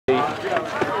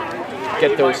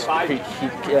get those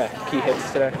key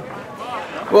hits today?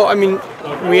 Well, I mean,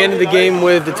 we ended the game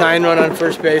with the tying run on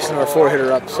first base and our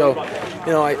 4-hitter up. So,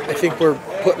 I think we're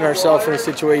putting ourselves in a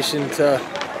situation to,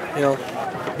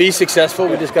 be successful.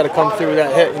 We just got to come through with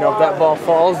that hit. If that ball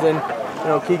falls, then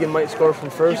Keegan might score from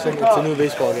first, and it's a new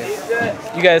baseball game.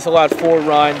 You guys allowed 4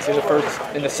 runs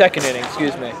in the second inning.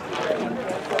 Excuse me.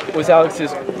 Was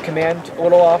Alex's command a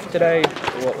little off today?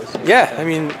 What was it? Yeah, I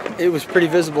mean, it was pretty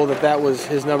visible that was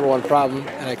his #1 problem,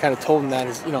 and I kind of told him that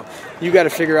is, you got to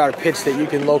figure out a pitch that you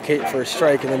can locate for a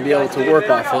strike and then be able to work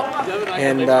off it.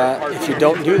 And if you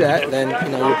don't do that, then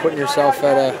you're putting yourself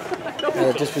at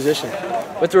a disposition.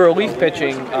 With the relief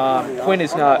pitching, Quinn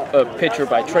is not a pitcher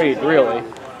by trade, really.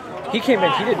 He came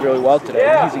in, he did really well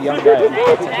today. He's a young guy.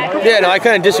 Yeah, no, I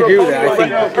kind of disagree with that. I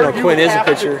think Quinn is a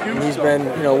pitcher, and he's been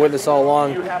with us all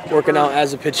along, working out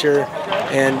as a pitcher.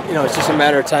 And it's just a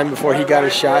matter of time before he got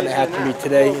his shot, and it had to be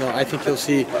today. I think he'll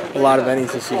see a lot of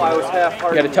innings this season. You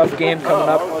got a tough game coming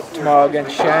up tomorrow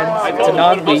against Shen. It's a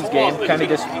non-league game, kind of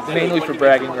just mainly for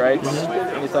bragging rights.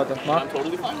 Any thoughts on tomorrow?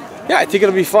 Yeah, I think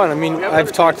it'll be fun. I mean,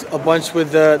 I've talked a bunch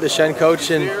with the Shen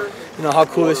coach, and how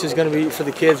cool this is going to be for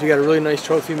the kids. We got a really nice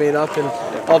trophy made up, and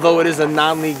although it is a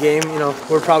non-league game,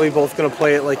 we're probably both going to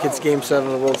play it like it's Game 7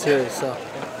 of the World Series. So.